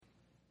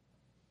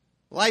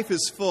Life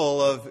is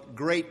full of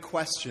great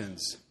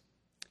questions.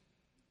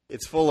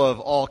 It's full of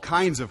all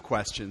kinds of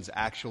questions,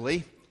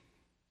 actually.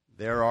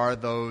 There are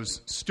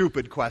those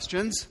stupid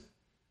questions,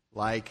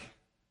 like,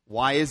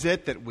 why is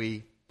it that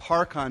we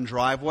park on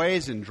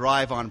driveways and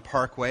drive on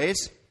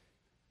parkways?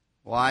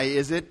 Why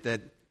is it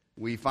that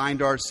we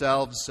find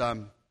ourselves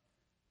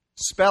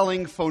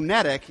spelling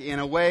phonetic in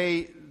a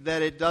way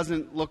that it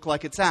doesn't look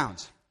like it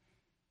sounds?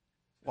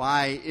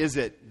 Why is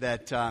it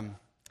that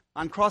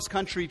on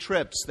cross-country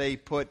trips they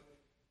put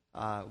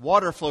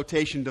water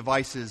flotation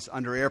devices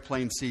under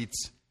airplane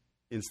seats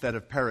instead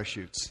of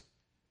parachutes?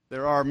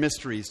 There are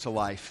mysteries to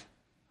life.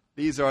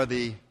 These are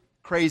the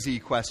crazy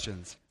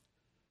questions.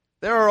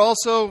 There are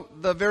also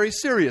the very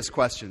serious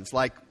questions,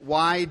 like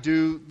why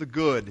do the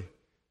good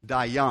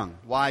die young?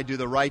 Why do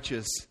the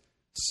righteous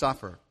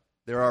suffer?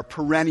 There are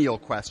perennial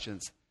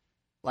questions,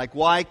 like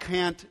why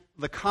can't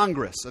the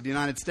Congress of the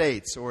United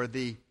States or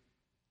the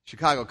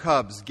Chicago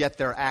Cubs get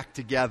their act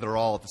together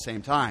all at the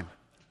same time?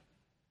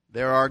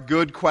 There are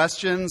good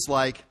questions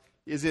like,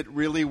 is it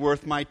really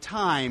worth my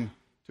time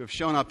to have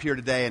shown up here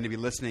today and to be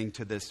listening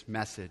to this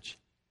message?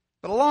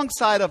 But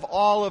alongside of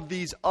all of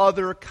these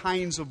other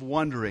kinds of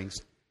wonderings,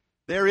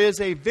 there is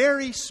a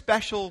very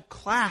special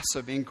class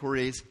of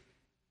inquiries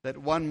that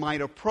one might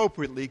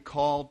appropriately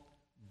call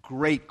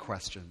great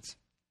questions.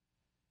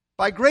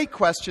 By great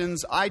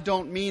questions, I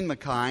don't mean the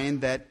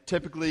kind that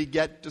typically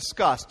get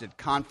discussed at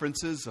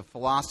conferences of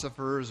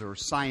philosophers or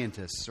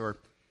scientists or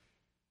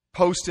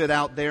posted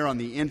out there on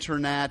the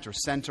internet or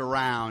sent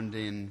around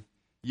in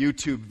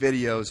YouTube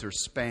videos or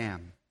spam.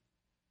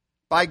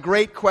 By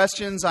great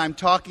questions, I'm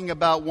talking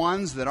about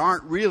ones that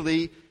aren't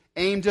really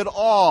aimed at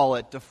all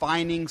at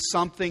defining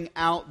something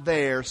out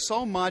there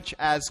so much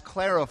as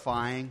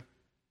clarifying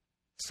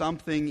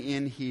something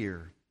in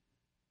here.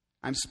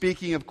 I'm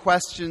speaking of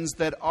questions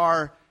that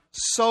are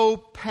so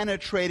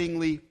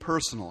penetratingly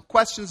personal.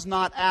 Questions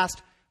not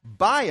asked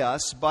by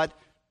us, but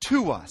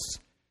to us,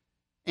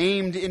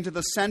 aimed into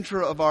the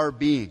center of our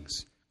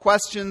beings.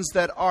 Questions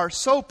that are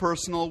so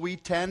personal we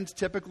tend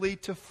typically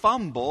to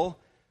fumble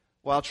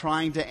while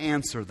trying to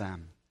answer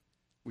them.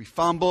 We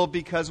fumble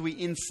because we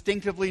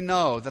instinctively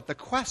know that the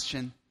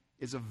question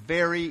is a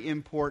very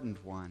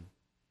important one.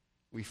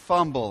 We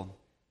fumble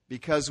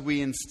because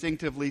we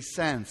instinctively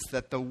sense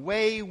that the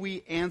way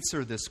we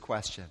answer this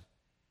question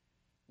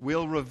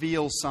will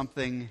reveal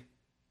something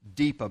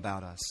deep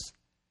about us,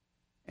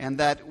 and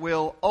that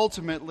will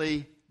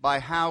ultimately, by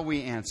how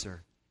we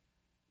answer,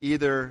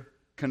 either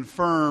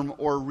confirm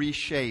or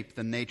reshape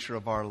the nature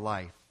of our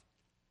life.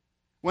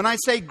 When I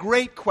say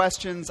great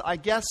questions, I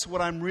guess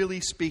what I'm really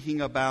speaking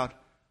about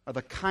are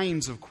the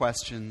kinds of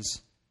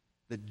questions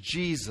that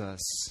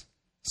Jesus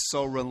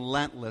so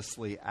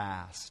relentlessly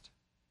asked.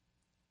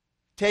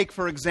 Take,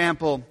 for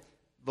example,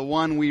 the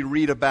one we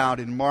read about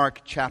in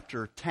Mark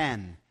chapter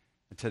 10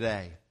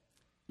 today.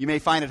 You may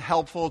find it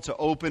helpful to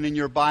open in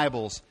your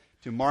Bibles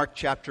to Mark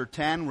chapter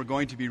 10. We're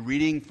going to be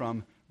reading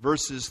from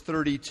verses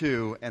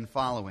 32 and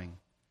following.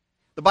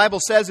 The Bible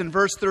says in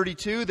verse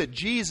 32 that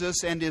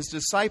Jesus and his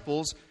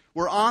disciples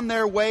were on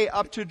their way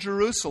up to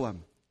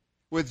Jerusalem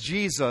with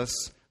Jesus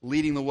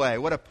leading the way.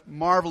 What a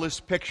marvelous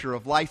picture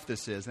of life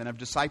this is and of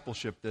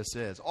discipleship this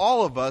is.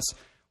 All of us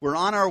were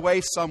on our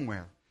way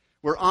somewhere.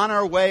 We're on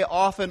our way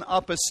often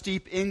up a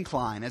steep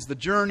incline, as the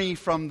journey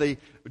from the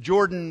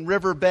Jordan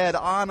riverbed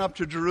on up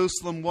to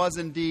Jerusalem was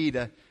indeed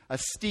a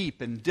steep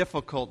and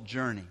difficult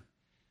journey.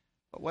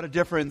 But what a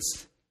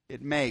difference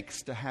it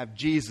makes to have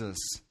Jesus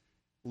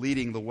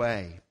leading the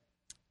way.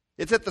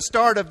 It's at the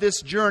start of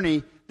this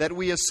journey that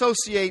we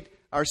associate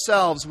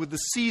ourselves with the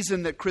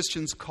season that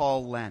Christians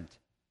call Lent.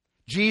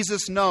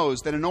 Jesus knows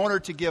that in order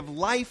to give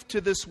life to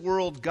this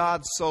world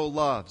God so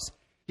loves,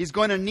 he's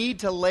going to need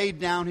to lay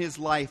down his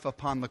life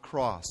upon the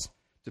cross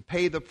to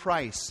pay the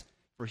price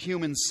for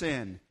human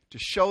sin, to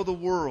show the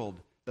world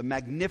the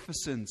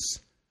magnificence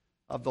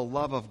of the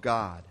love of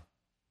God.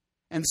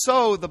 And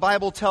so, the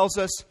Bible tells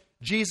us,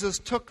 Jesus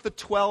took the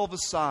 12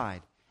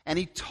 aside and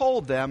he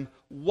told them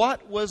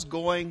what was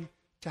going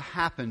to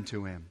happen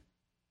to him.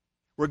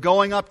 We're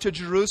going up to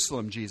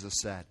Jerusalem, Jesus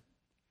said.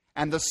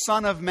 And the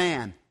Son of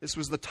Man, this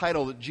was the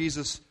title that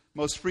Jesus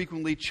most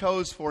frequently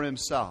chose for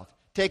himself,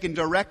 taken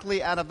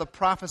directly out of the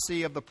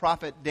prophecy of the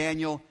prophet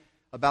Daniel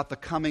about the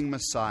coming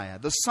Messiah.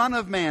 The Son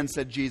of Man,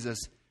 said Jesus,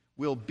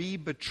 will be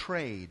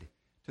betrayed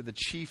to the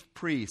chief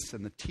priests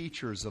and the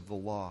teachers of the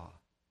law.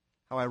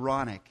 How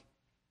ironic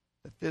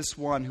that this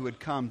one who had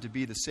come to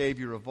be the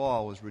Savior of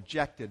all was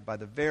rejected by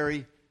the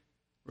very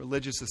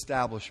religious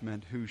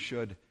establishment who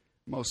should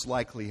most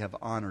likely have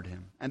honored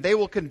him. And they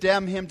will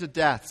condemn him to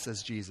death,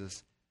 says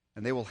Jesus,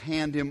 and they will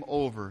hand him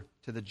over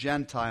to the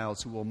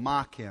Gentiles who will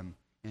mock him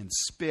and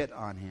spit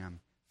on him,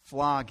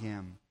 flog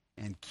him,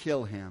 and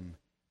kill him.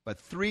 But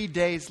 3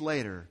 days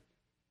later,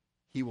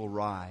 he will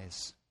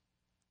rise.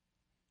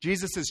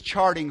 Jesus is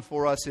charting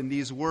for us in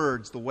these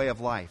words the way of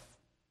life.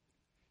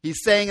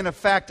 He's saying, in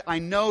effect, I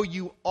know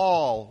you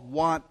all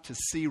want to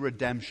see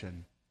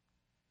redemption.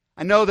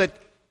 I know that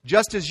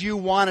just as you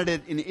wanted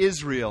it in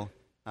Israel,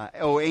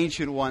 O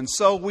ancient one,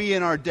 so we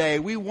in our day,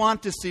 we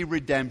want to see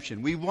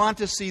redemption. We want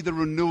to see the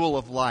renewal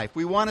of life.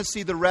 We want to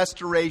see the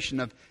restoration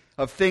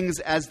of things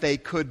as they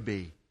could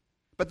be.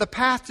 But the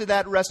path to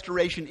that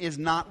restoration is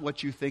not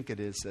what you think it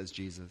is, says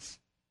Jesus.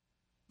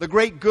 The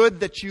great good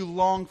that you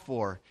long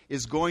for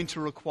is going to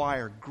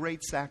require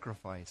great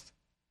sacrifice.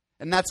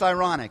 And that's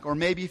ironic, or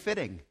maybe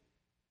fitting,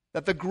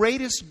 that the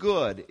greatest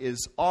good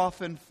is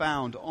often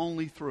found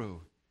only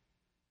through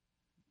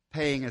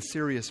paying a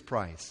serious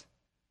price.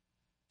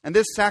 And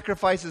this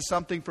sacrifice is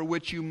something for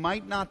which you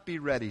might not be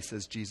ready,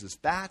 says Jesus.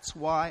 That's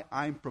why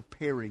I'm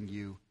preparing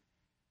you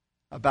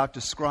about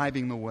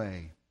describing the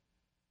way.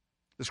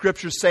 The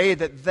Scriptures say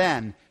that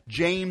then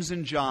James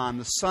and John,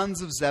 the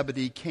sons of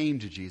Zebedee, came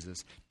to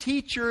Jesus.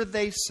 Teacher,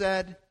 they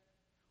said,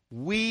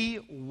 we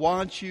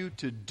want you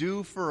to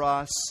do for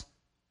us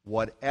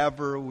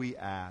whatever we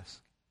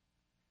ask.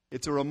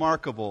 It's a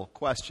remarkable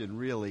question,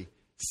 really,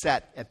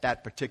 set at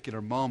that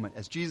particular moment.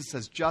 As Jesus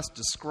has just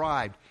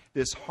described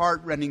this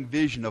heart-rending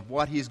vision of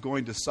what he's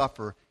going to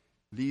suffer,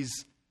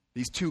 these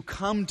two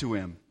come to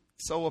him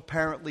so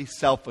apparently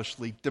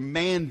selfishly,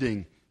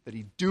 demanding that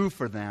he do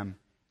for them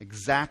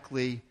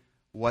exactly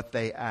what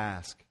they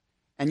ask.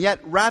 And yet,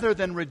 rather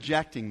than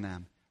rejecting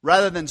them,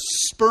 rather than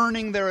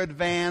spurning their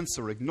advance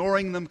or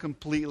ignoring them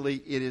completely,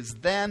 it is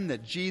then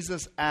that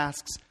Jesus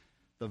asks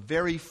the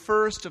very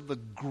first of the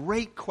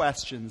great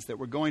questions that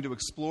we're going to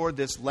explore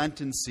this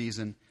Lenten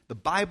season. The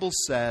Bible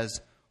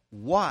says,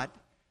 "What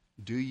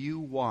do you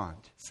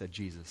want?" said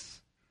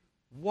Jesus.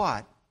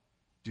 "What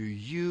do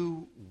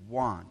you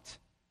want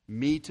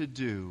me to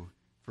do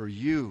for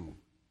you?"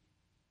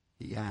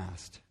 he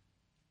asked.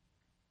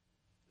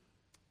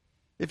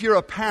 If you're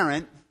a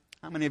parent,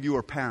 how many of you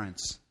are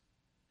parents?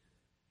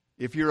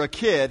 If you're a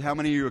kid, how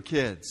many of you are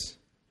kids?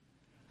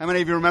 How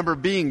many of you remember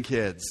being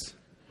kids?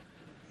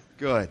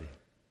 Good.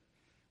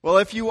 Well,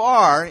 if you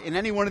are in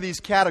any one of these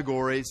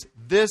categories,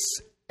 this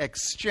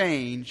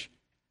exchange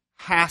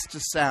has to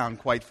sound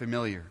quite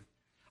familiar.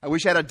 I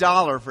wish I had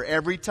 $1 for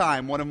every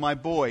time one of my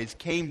boys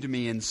came to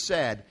me and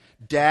said,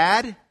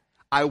 "Dad,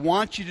 I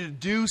want you to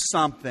do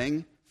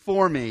something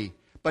for me,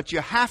 but you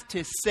have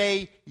to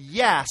say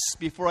yes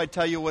before I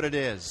tell you what it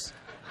is."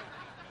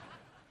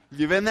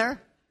 You been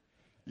there?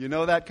 You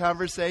know that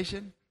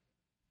conversation?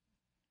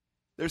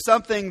 There's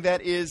something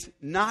that is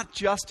not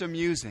just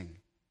amusing,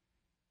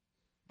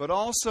 but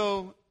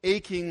also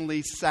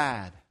achingly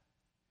sad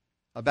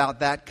about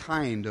that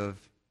kind of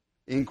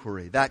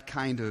inquiry, that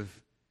kind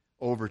of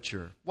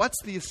overture. What's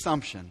the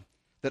assumption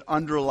that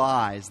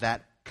underlies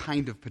that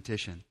kind of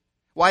petition?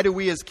 Why do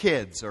we as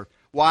kids, or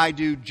why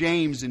do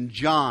James and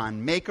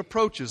John make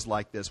approaches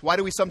like this? Why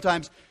do we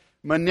sometimes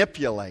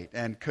manipulate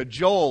and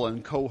cajole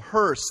and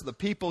coerce the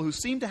people who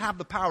seem to have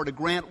the power to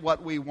grant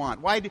what we want?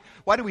 Why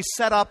do we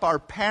set up our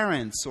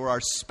parents or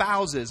our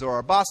spouses or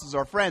our bosses or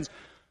our friends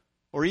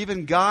or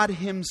even God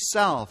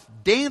himself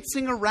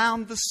dancing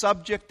around the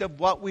subject of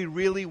what we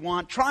really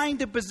want, trying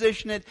to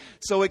position it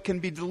so it can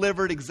be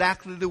delivered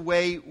exactly the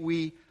way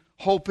we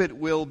hope it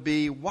will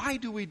be? Why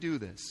do we do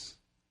this?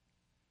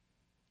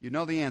 You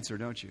know the answer,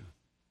 don't you?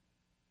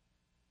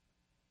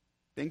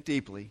 Think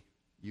deeply.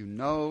 You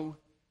know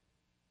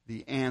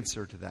the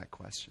answer to that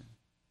question.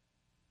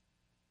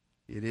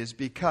 It is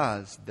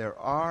because there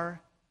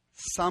are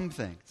some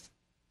things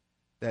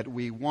that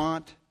we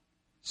want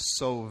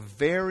so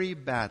very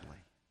badly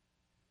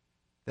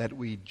that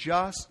we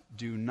just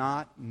do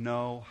not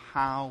know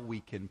how we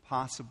can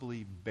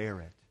possibly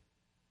bear it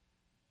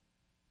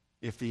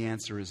if the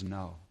answer is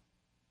no.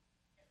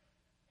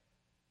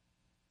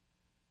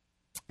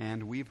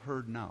 And we've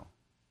heard no.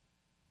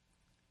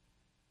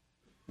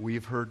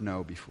 We've heard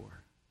no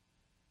before.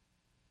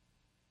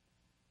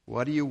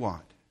 What do you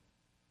want?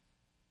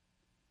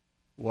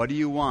 What do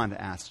you want?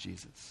 Asked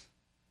Jesus.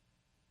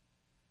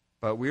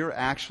 But we're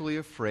actually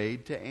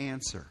afraid to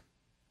answer.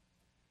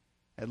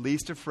 At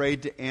least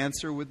afraid to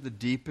answer with the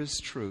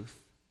deepest truth,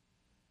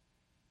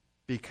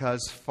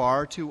 because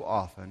far too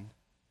often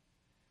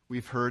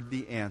we've heard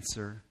the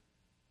answer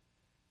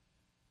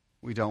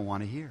we don't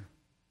want to hear.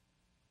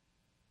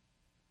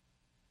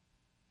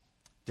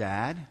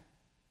 Dad,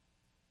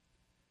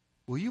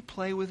 will you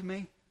play with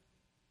me?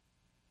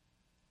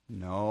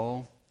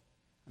 No.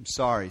 I'm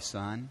sorry,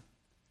 son.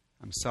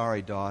 I'm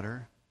sorry,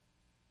 daughter.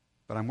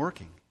 But I'm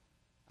working.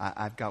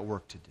 I've got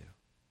work to do.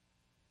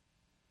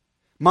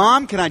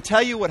 Mom, can I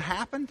tell you what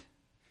happened?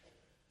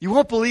 You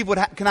won't believe what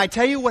happened. Can I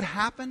tell you what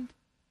happened?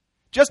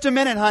 Just a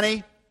minute,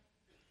 honey.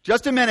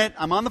 Just a minute.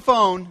 I'm on the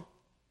phone.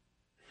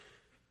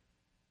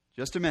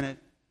 Just a minute.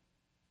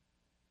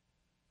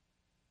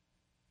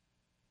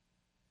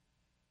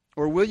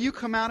 Or will you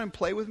come out and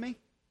play with me?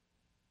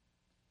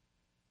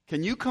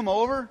 Can you come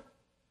over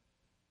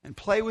and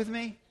play with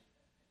me?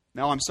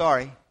 No, I'm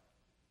sorry.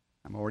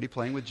 I'm already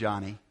playing with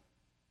Johnny.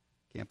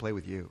 Can't play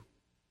with you.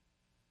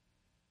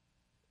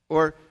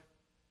 Or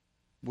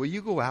will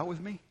you go out with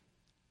me?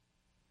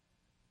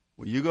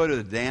 Will you go to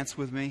the dance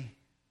with me?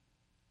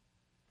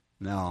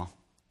 No.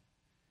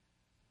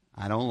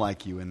 I don't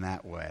like you in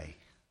that way.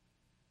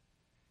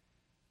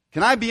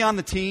 Can I be on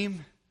the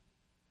team?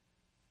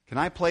 Can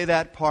I play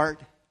that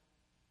part?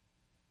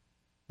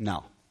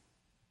 No.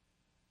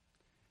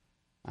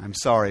 I'm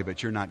sorry,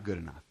 but you're not good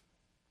enough.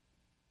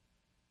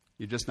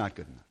 You're just not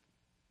good enough.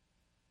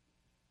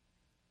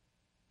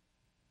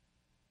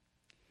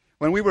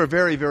 When we were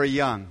very, very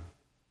young,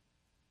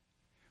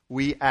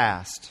 we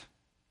asked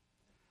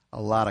a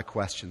lot of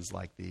questions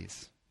like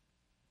these.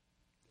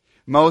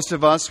 Most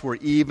of us were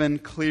even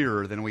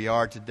clearer than we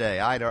are today.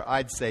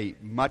 I'd say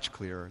much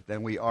clearer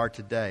than we are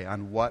today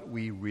on what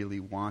we really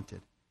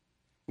wanted.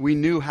 We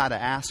knew how to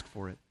ask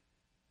for it.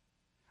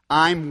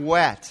 I'm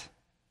wet.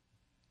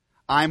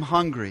 I'm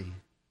hungry.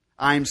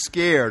 I'm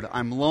scared.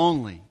 I'm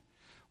lonely.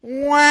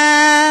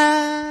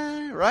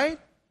 Wah! Right?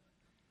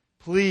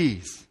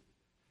 Please,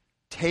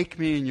 take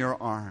me in your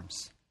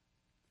arms.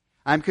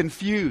 I'm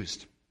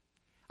confused.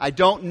 I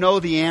don't know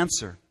the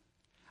answer.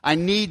 I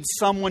need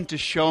someone to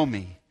show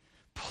me.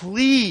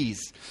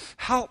 Please,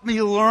 help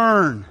me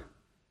learn.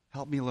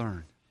 Help me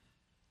learn.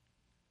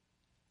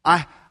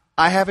 I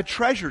have a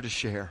treasure to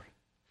share.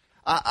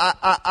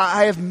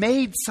 I have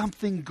made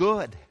something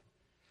good.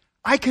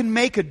 I can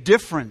make a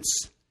difference.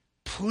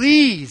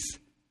 Please,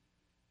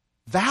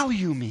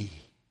 value me.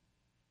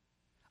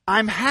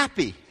 I'm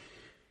happy.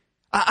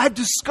 I've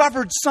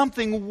discovered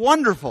something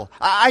wonderful.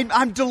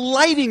 I'm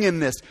delighting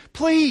in this.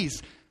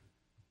 Please,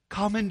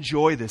 come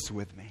enjoy this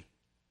with me.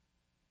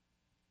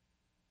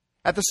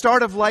 At the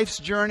start of life's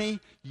journey,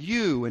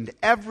 you and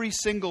every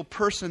single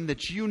person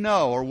that you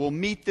know or will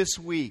meet this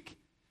week,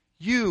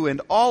 you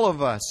and all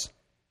of us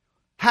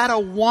had a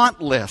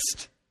want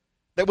list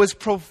that was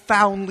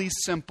profoundly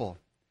simple.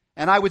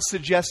 And I would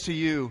suggest to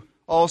you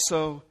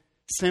also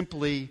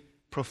simply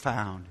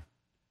profound.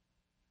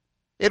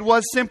 It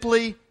was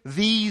simply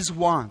these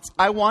wants.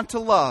 I want to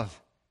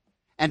love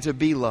and to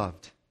be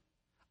loved.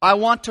 I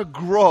want to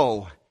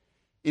grow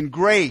in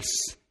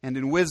grace and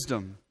in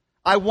wisdom.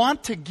 I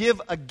want to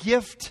give a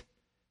gift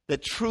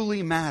that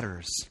truly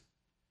matters.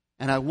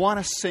 And I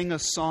want to sing a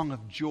song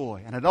of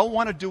joy. And I don't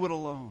want to do it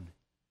alone.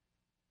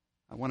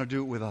 I want to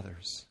do it with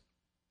others.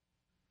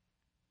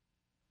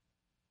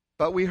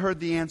 But we heard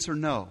the answer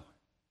no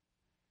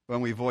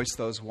when we voiced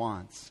those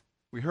wants.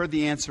 We heard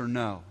the answer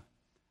no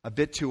a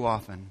bit too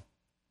often.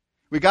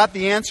 We got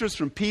the answers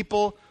from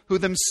people who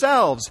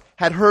themselves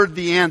had heard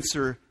the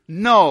answer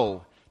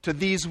no to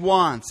these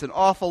wants an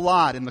awful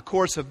lot in the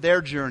course of their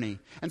journey.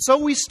 And so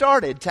we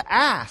started to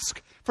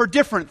ask for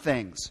different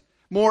things,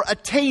 more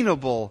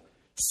attainable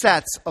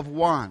sets of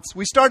wants.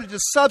 We started to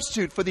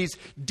substitute for these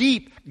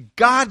deep,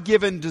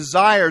 God-given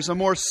desires a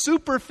more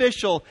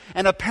superficial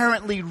and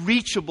apparently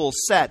reachable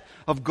set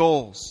of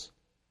goals.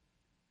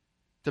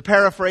 To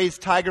paraphrase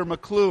Tiger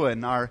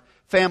McLuhan, our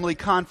family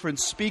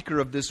conference speaker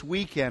of this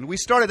weekend, we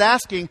started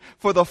asking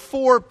for the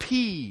 4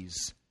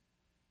 P's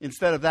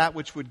instead of that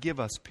which would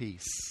give us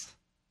peace.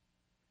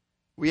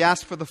 We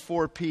asked for the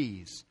 4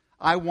 P's.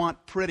 I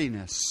want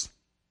prettiness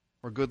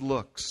or good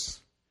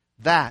looks.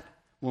 That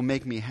will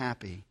make me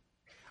happy.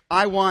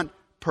 I want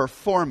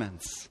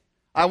performance.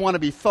 I want to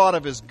be thought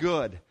of as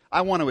good.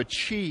 I want to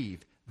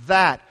achieve.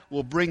 That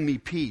will bring me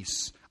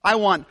peace. I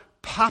want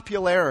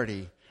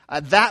popularity.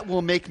 That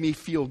will make me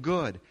feel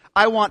good.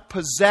 I want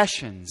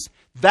possessions.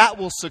 That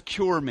will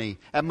secure me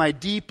at my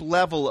deep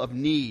level of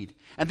need.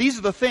 And these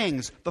are the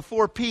things, the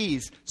 4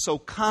 P's, so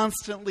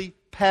constantly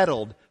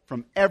peddled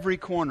from every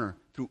corner,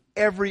 through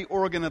every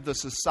organ of the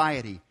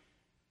society,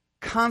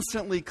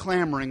 constantly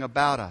clamoring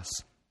about us,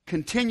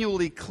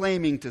 continually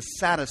claiming to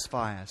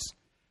satisfy us,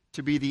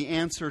 to be the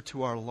answer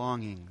to our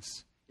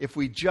longings. If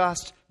we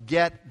just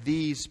get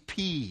these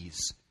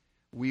P's,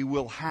 we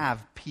will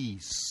have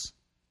peace.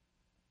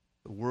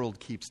 The world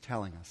keeps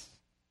telling us.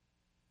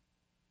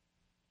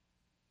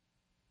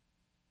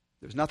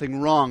 There's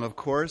nothing wrong, of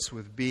course,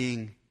 with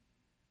being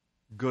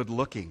good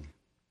looking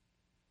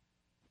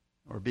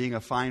or being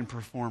a fine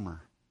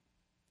performer.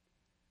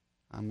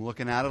 I'm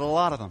looking at it, a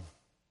lot of them.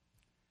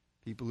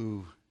 People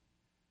who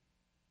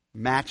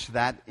match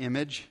that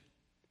image,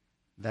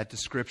 that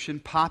description.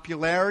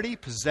 Popularity,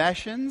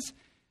 possessions,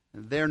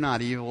 they're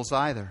not evils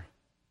either.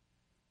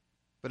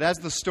 But as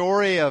the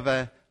story of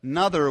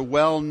another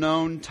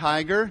well-known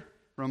tiger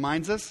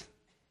reminds us,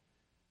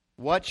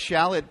 what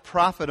shall it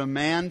profit a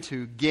man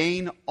to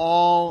gain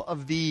all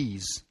of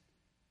these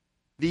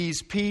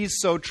P's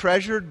so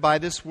treasured by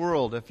this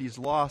world, if he's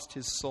lost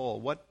his soul?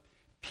 What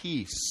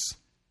peace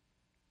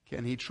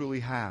can he truly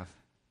have?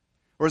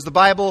 Or as the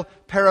Bible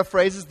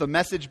paraphrases, the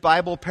Message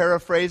Bible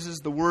paraphrases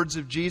the words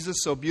of Jesus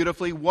so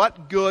beautifully,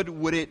 what good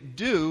would it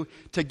do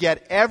to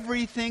get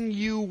everything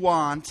you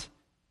want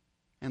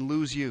and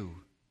lose you?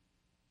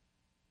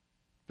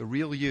 The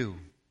real you.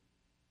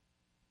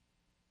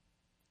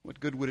 What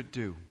good would it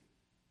do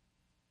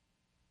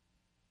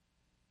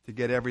to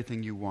get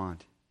everything you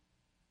want?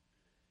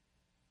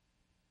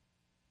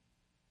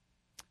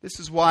 This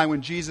is why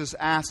when Jesus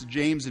asked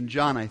James and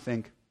John, I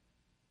think,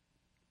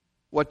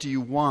 what do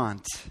you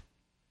want?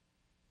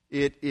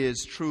 It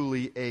is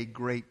truly a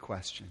great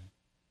question.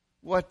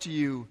 What do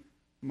you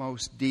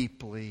most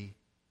deeply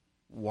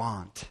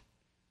want?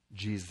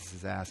 Jesus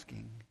is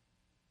asking.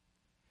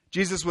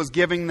 Jesus was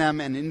giving them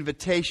an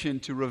invitation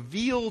to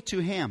reveal to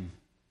Him,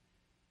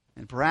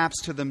 and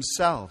perhaps to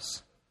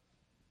themselves,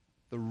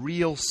 the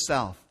real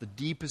self, the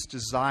deepest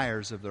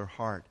desires of their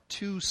heart.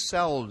 Too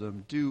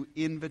seldom do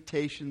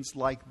invitations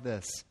like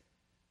this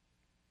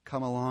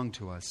come along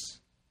to us.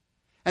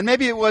 And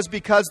maybe it was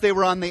because they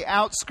were on the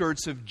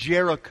outskirts of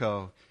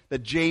Jericho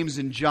that James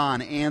and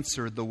John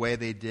answered the way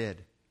they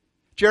did.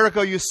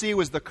 Jericho, you see,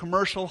 was the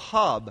commercial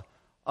hub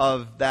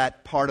of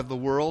that part of the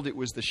world. It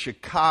was the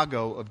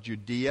Chicago of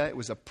Judea. It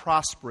was a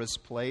prosperous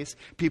place.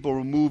 People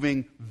were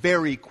moving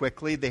very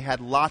quickly. They had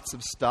lots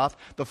of stuff.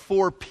 The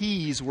 4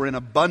 P's were in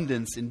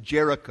abundance in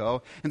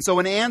Jericho. And so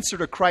in answer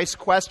to Christ's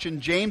question,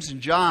 James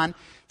and John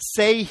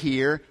say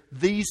here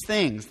these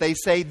things. They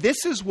say,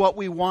 this is what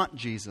we want,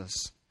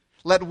 Jesus.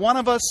 Let one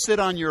of us sit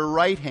on your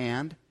right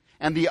hand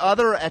and the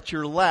other at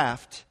your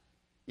left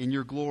in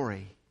your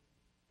glory.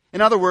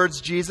 In other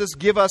words, Jesus,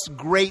 give us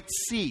great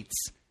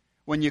seats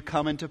when you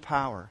come into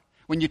power.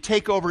 When you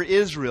take over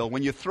Israel,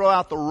 when you throw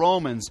out the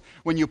Romans,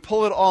 when you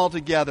pull it all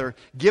together,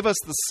 give us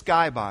the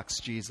skybox,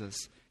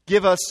 Jesus.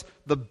 Give us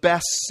the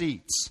best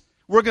seats.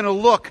 We're going to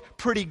look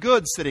pretty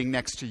good sitting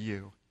next to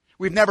you.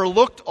 We've never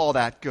looked all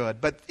that good,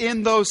 but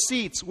in those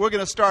seats, we're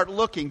going to start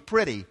looking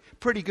pretty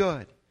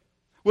good.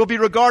 We'll be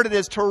regarded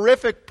as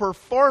terrific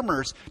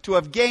performers to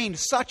have gained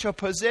such a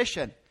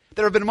position.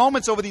 There have been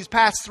moments over these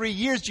past 3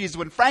 years, Jesus,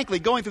 when frankly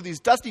going through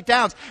these dusty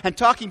towns and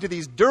talking to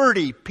these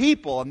dirty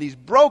people and these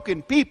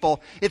broken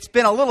people, it's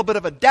been a little bit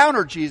of a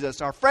downer,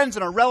 Jesus. Our friends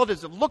and our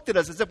relatives have looked at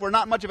us as if we're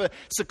not much of a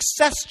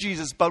success,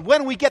 Jesus. But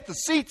when we get the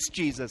seats,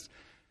 Jesus,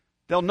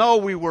 they'll know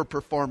we were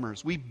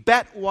performers. We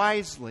bet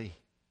wisely.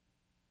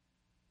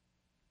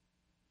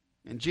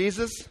 And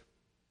Jesus,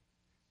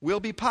 we'll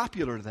be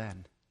popular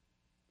then.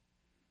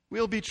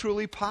 We'll be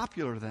truly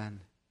popular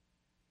then.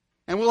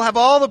 And we'll have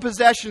all the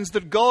possessions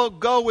that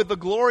go with the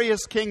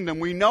glorious kingdom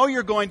we know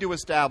you're going to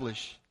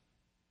establish.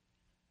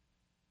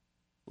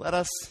 Let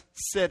us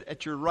sit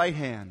at your right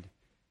hand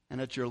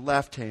and at your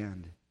left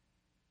hand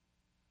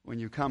when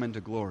you come into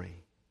glory.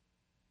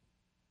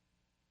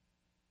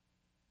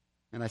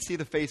 And I see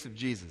the face of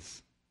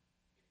Jesus.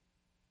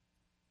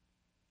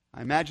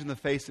 I imagine the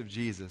face of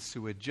Jesus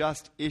who had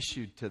just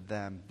issued to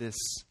them this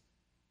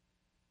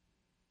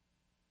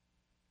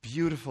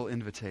beautiful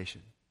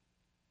invitation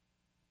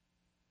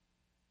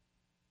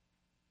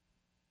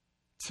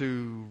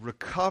to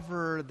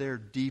recover their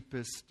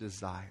deepest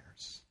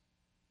desires.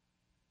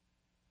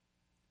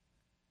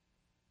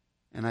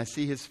 And I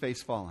see his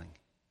face falling.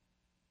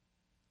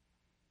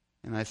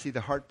 And I see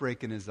the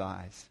heartbreak in his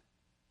eyes.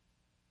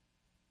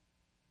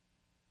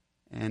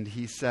 And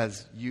he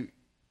says, You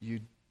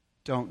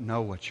don't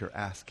know what you're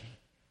asking.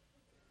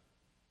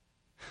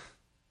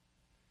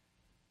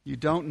 You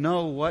don't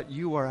know what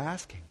you are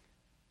asking.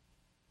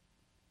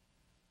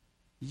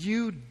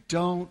 You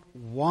don't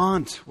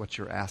want what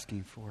you're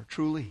asking for,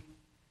 truly.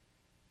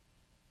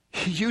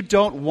 You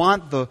don't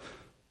want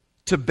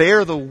to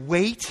bear the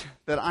weight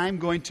that I'm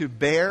going to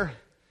bear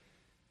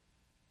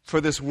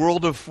for this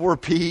world of 4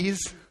 Ps.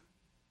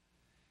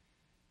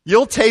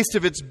 You'll taste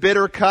of its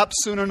bitter cup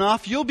soon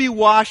enough. You'll be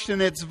washed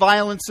in its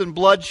violence and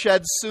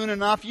bloodshed soon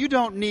enough. You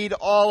don't need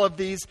all of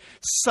these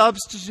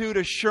substitute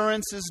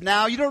assurances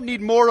now. You don't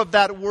need more of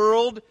that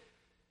world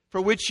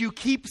for which you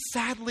keep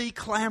sadly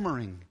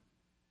clamoring.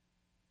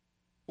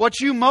 What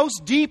you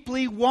most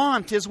deeply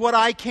want is what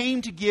I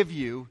came to give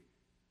you,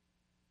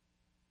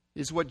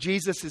 is what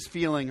Jesus is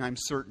feeling, I'm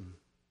certain.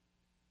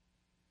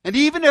 And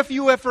even if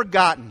you have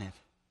forgotten it,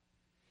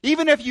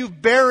 even if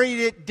you've buried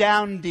it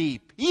down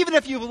deep, even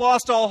if you've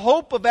lost all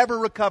hope of ever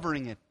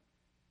recovering it,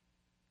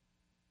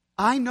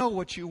 I know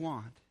what you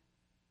want.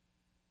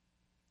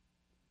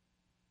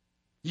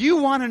 You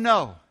want to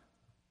know.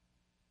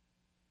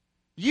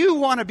 You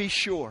want to be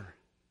sure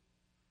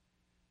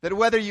that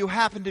whether you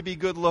happen to be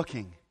good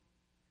looking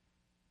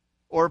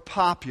or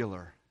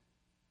popular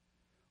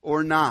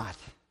or not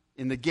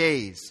in the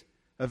gaze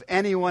of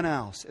anyone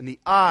else, in the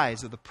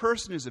eyes of the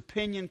person whose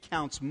opinion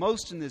counts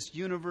most in this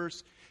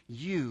universe,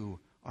 you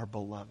are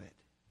beloved.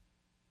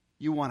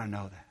 You want to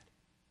know that.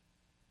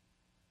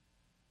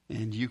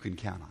 And you can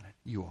count on it.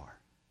 You are.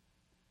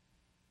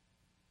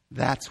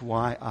 That's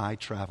why I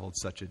traveled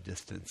such a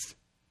distance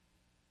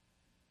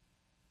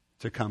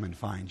to come and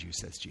find you,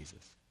 says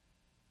Jesus.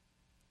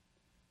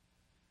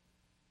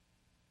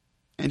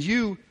 And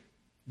you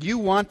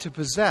want to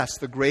possess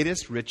the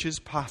greatest riches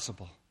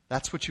possible.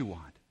 That's what you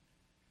want.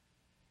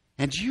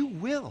 And you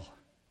will.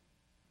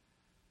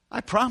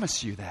 I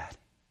promise you that.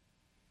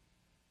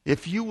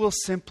 If you will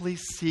simply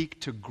seek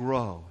to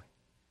grow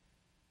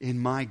in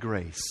my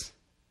grace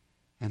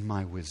and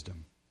my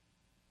wisdom,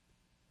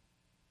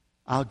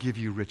 I'll give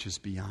you riches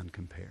beyond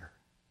compare.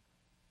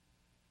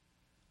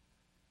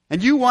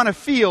 And you want to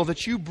feel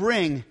that you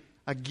bring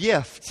a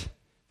gift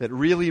that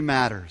really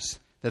matters,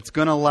 that's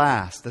going to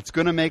last, that's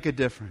going to make a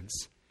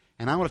difference.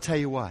 And I want to tell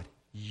you what,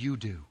 you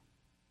do.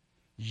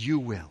 You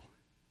will.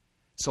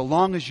 So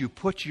long as you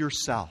put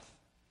yourself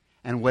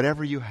and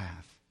whatever you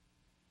have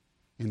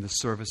in the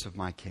service of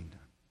my kingdom.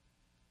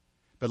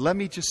 But let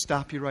me just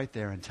stop you right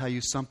there and tell you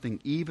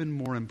something even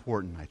more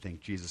important, I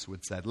think Jesus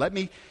would say. Let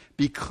me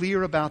be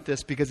clear about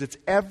this because it's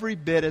every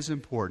bit as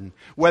important.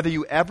 Whether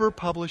you ever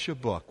publish a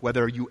book,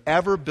 whether you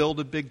ever build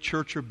a big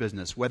church or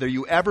business, whether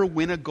you ever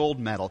win a gold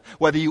medal,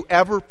 whether you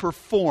ever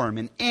perform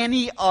in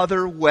any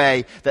other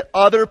way that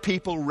other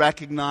people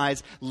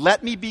recognize,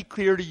 let me be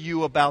clear to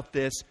you about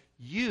this.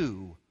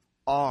 You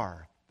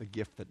are the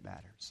gift that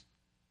matters.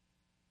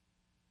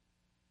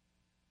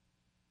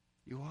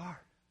 You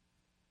are.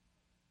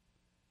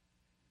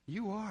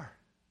 You are.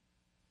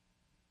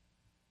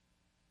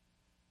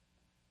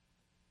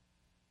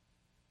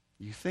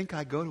 You think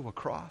I go to a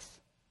cross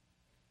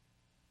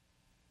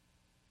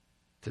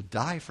to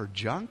die for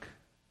junk?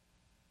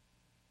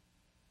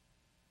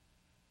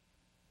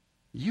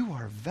 You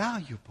are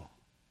valuable.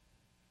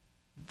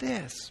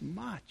 This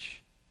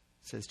much,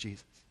 says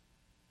Jesus.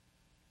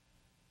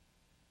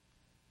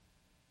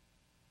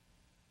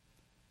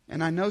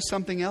 And I know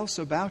something else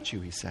about you,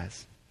 he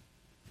says.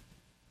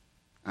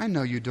 I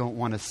know you don't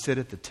want to sit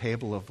at the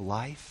table of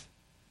life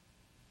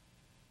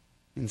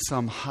in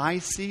some high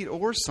seat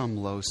or some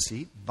low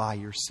seat by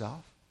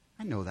yourself.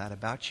 I know that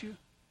about you.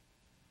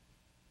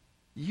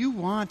 You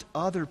want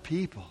other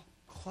people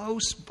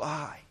close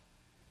by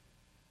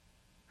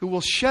who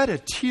will shed a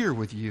tear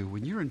with you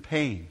when you're in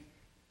pain,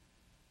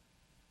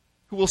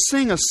 who will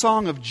sing a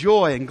song of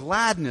joy and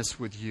gladness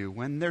with you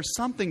when there's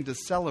something to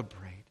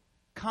celebrate.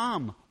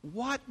 Come,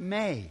 what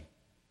may.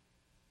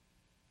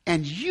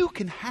 And you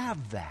can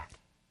have that.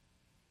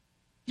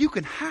 You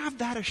can have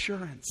that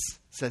assurance,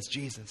 says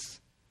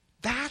Jesus.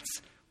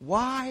 That's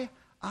why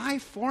I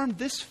formed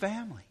this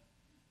family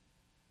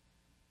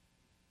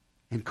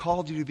and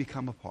called you to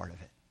become a part of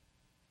it.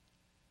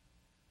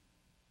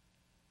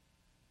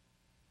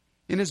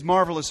 In his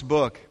marvelous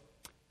book,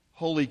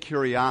 Holy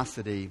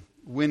Curiosity,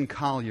 Win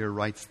Collier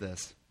writes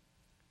this: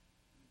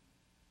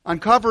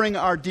 uncovering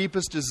our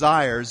deepest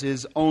desires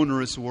is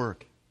onerous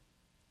work.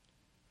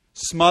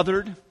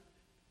 Smothered,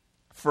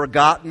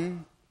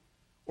 forgotten,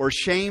 or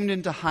shamed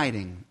into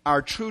hiding,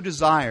 our true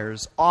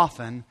desires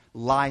often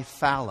lie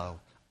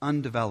fallow,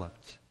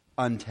 undeveloped,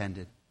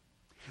 untended.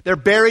 They're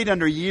buried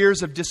under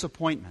years of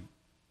disappointment,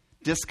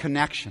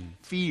 disconnection,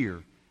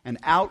 fear, and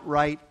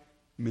outright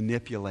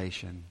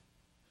manipulation.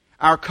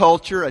 Our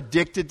culture,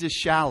 addicted to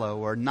shallow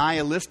or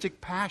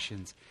nihilistic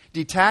passions,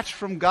 detached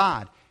from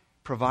God,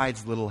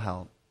 provides little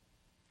help.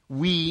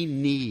 We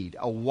need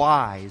a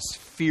wise,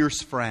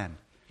 fierce friend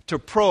to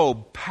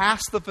probe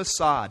past the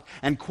facade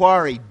and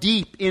quarry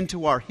deep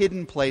into our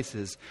hidden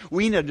places.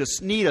 We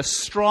need a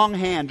strong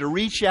hand to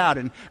reach out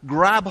and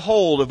grab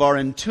hold of our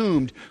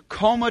entombed,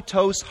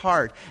 comatose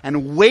heart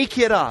and wake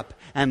it up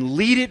and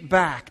lead it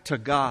back to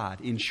God.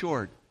 In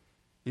short,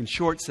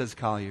 says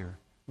Collier,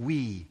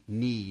 we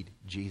need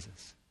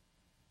Jesus.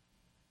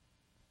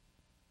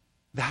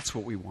 That's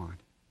what we want.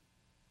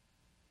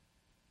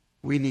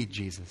 We need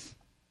Jesus.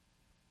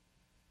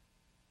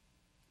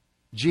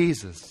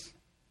 Jesus.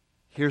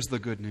 Here's the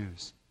good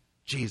news.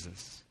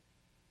 Jesus,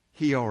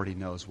 He already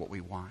knows what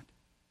we want.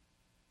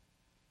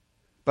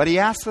 But He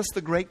asks us the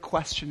great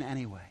question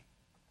anyway.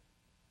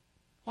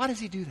 Why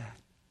does He do that?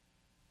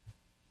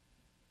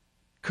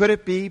 Could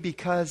it be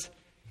because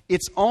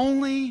it's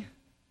only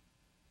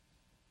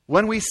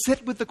when we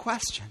sit with the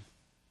question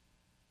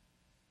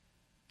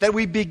that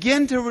we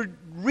begin to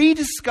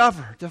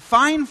rediscover, to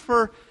find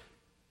for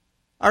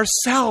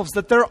ourselves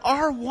that there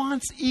are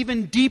wants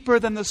even deeper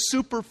than the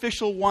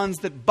superficial ones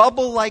that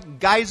bubble like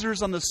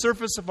geysers on the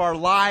surface of our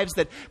lives,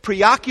 that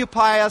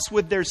preoccupy us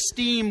with their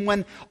steam,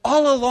 when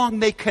all along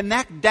they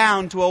connect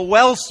down to a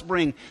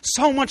wellspring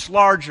so much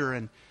larger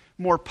and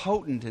more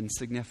potent and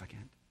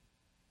significant.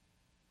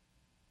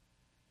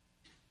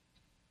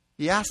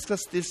 He asks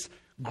us this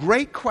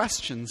great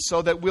question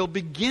so that we'll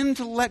begin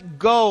to let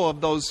go of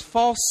those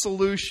false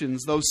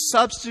solutions, those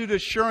substitute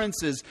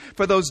assurances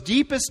for those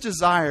deepest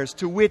desires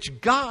to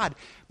which God,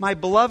 my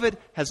beloved,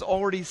 has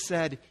already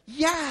said,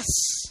 yes,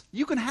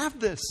 you can have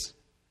this.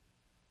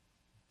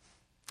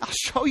 I'll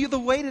show you the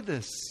way to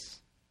this.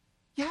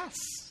 Yes.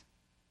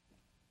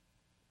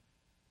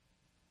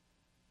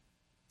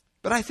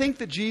 But I think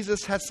that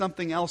Jesus has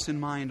something else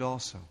in mind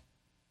also.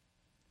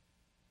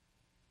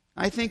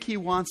 I think He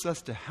wants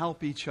us to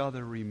help each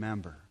other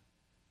remember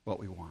what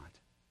we want.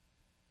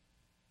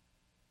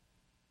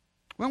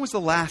 When was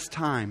the last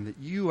time that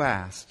you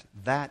asked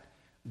that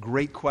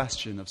great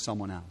question of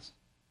someone else?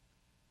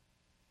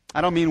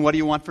 I don't mean, what do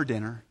you want for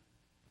dinner?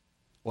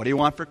 What do you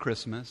want for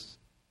Christmas?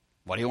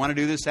 What do you want to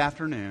do this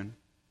afternoon?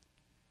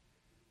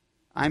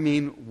 I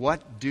mean,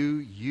 what do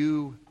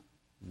you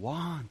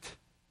want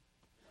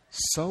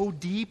so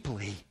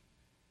deeply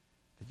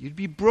that you'd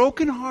be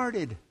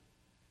brokenhearted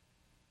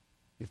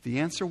if the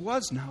answer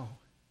was no?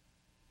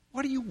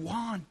 What do you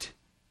want?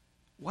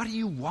 What do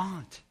you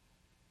want?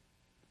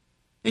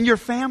 In your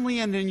family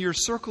and in your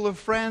circle of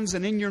friends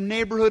and in your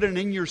neighborhood and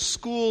in your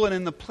school and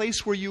in the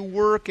place where you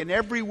work and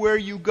everywhere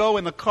you go,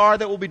 in the car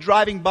that will be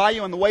driving by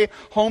you on the way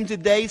home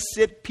today,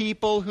 sit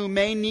people who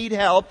may need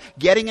help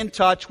getting in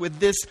touch with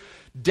this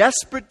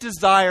desperate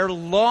desire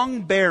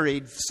long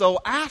buried. So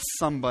ask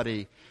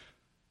somebody,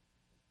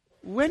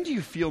 when do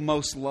you feel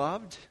most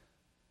loved?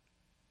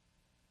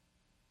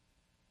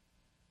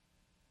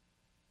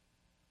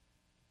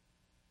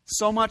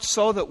 So much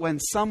so that when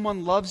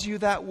someone loves you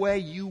that way,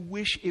 you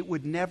wish it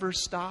would never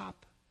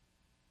stop.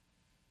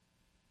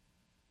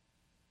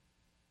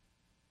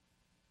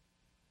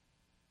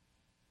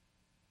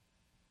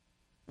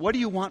 What do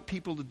you want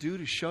people to do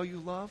to show you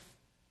love?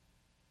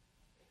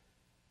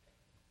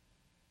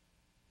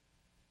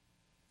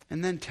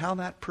 And then tell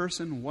that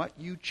person what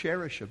you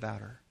cherish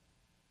about her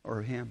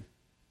or him.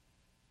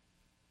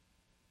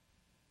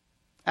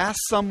 Ask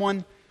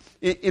someone,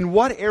 in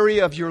what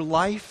area of your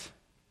life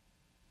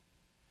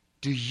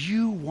do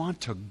you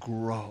want to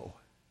grow?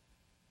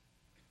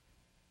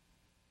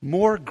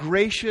 More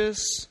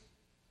gracious,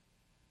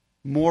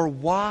 more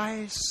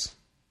wise?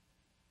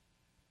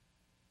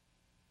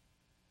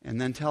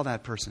 And then tell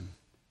that person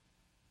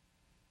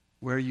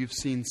where you've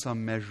seen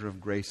some measure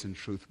of grace and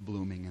truth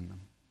blooming in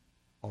them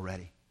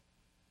already.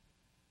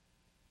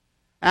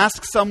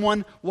 Ask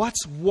someone,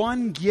 what's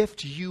one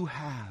gift you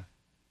have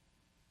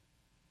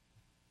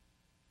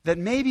that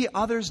maybe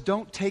others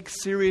don't take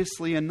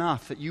seriously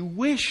enough, that you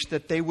wish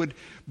that they would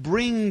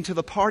bring to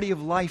the party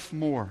of life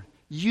more,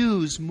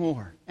 use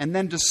more, and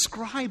then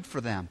describe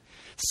for them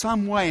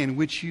some way in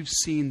which you've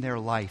seen their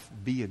life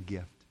be a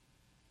gift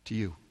to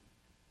you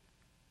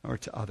or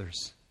to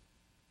others.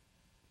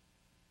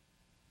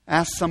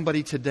 Ask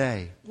somebody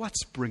today,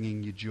 what's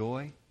bringing you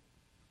joy?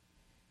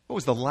 What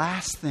was the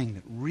last thing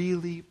that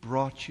really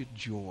brought you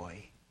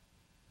joy?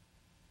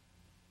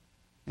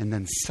 And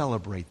then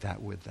celebrate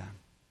that with them.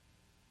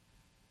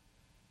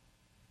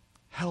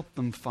 Help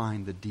them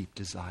find the deep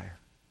desire.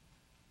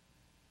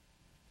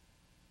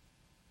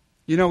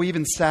 You know,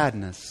 even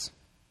sadness,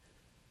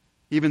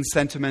 even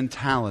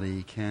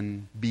sentimentality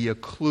can be a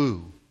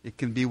clue. It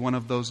can be one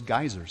of those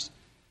geysers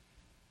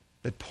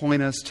that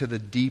point us to the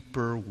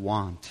deeper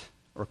want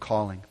or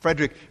calling.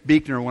 Frederick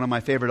Buechner, one of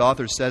my favorite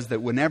authors, says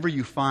that whenever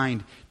you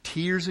find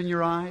tears in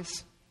your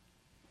eyes,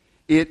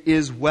 it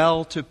is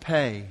well to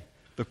pay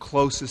the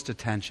closest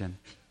attention.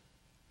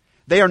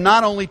 They are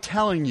not only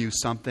telling you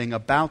something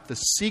about the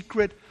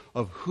secret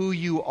of who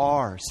you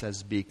are,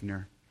 says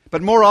Buechner,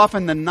 but more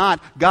often than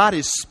not, God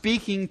is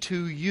speaking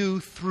to you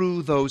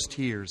through those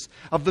tears,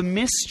 of the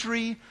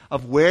mystery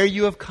of where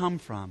you have come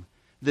from,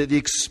 the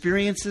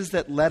experiences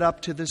that led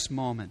up to this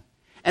moment,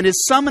 and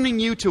is summoning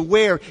you to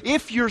where,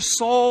 if your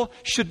soul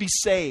should be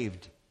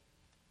saved,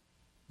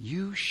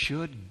 you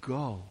should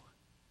go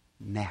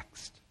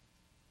next.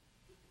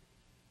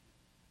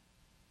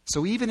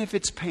 So even if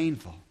it's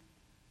painful,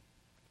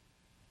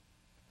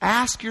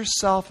 ask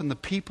yourself and the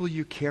people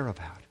you care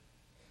about,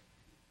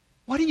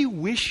 what do you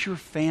wish your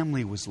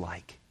family was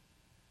like?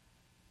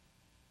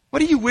 What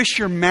do you wish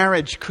your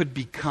marriage could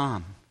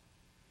become?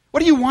 What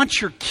do you want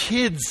your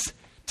kids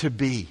to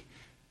be?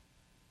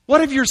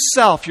 What of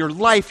yourself, your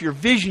life, your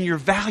vision, your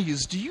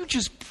values, do you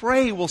just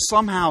pray will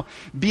somehow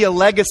be a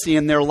legacy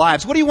in their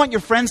lives? What do you want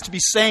your friends to be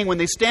saying when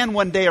they stand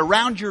one day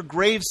around your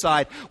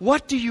graveside?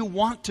 What do you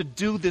want to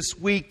do this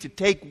week to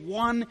take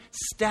one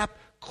step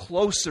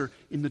closer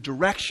in the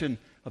direction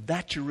of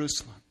that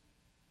Jerusalem?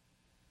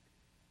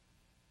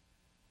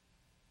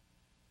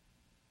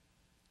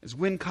 As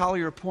Wynne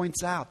Collier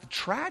points out, the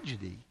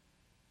tragedy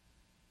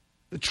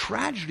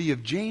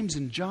of James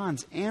and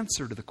John's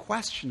answer to the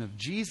question of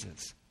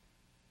Jesus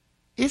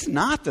is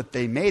not that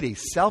they made a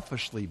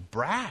selfishly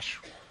brash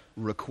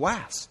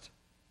request.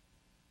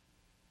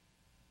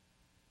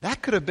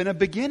 That could have been a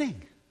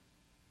beginning.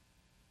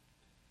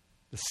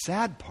 The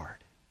sad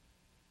part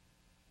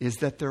is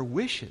that their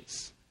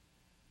wishes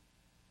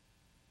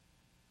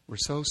were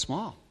so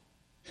small,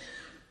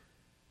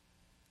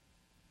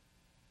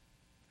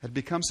 had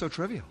become so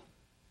trivial.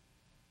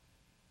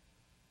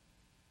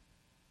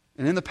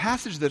 And in the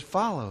passage that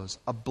follows,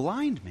 a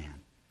blind man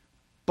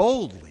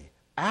boldly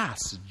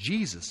asks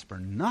Jesus for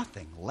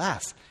nothing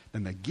less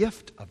than the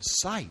gift of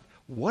sight.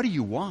 What do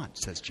you want,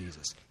 says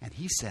Jesus. And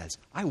he says,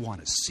 I want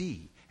to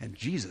see. And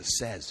Jesus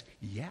says,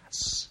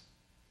 yes.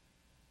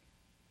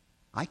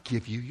 I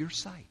give you your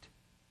sight.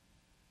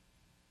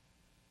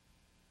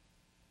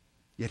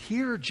 Yet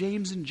here are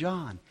James and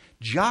John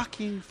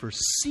jockeying for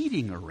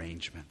seating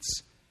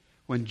arrangements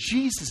when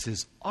Jesus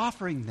is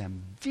offering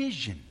them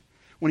vision,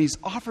 when he's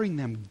offering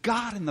them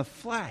God in the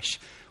flesh,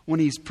 when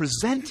he's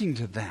presenting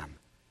to them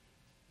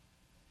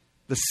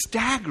the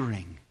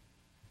staggering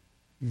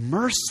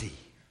mercy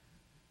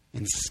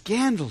and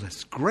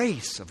scandalous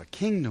grace of a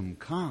kingdom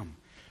come.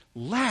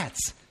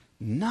 Let's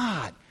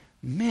not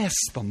miss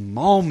the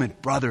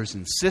moment, brothers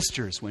and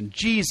sisters, when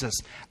Jesus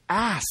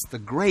asked the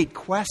great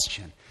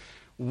question,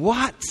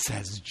 what,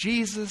 says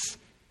Jesus,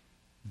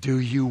 do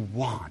you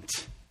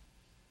want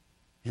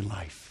in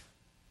life?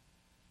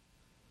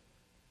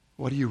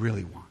 What do you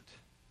really want?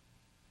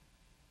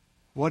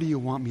 What do you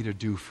want me to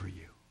do for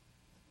you?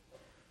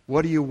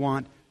 What do you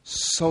want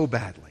so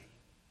badly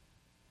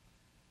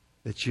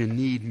that you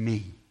need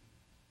me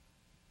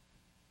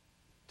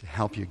to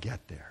help you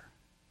get there?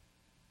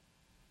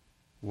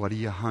 What do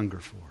you hunger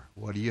for?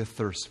 What do you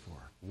thirst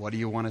for? What do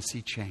you want to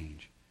see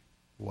change?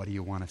 What do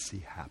you want to see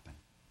happen?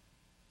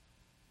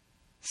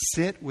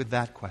 Sit with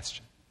that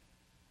question.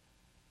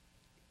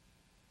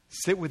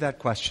 Sit with that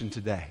question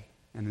today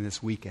and in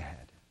this week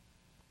ahead.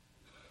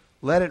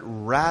 Let it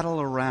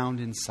rattle around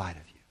inside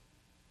of you.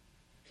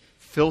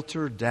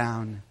 Filter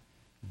down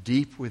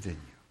deep within you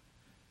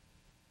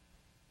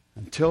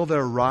until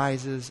there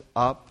rises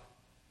up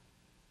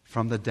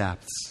from the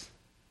depths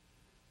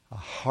a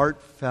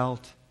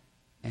heartfelt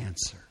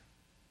answer,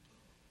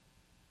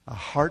 a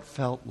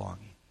heartfelt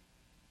longing.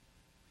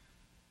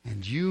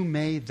 And you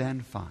may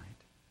then find,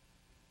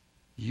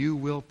 you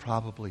will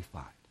probably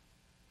find,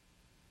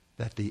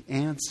 that the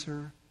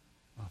answer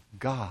of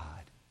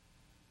God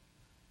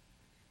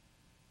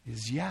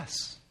is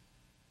yes.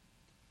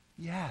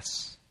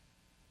 Yes.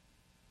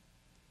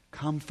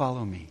 Come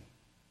follow me,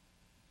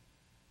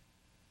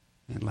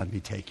 and let me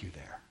take you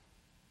there.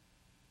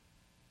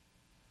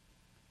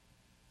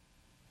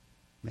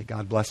 May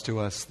God bless to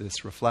us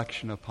this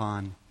reflection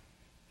upon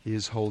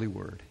His holy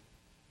word.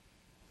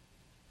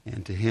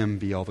 And to Him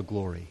be all the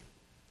glory.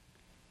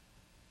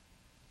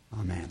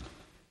 Amen.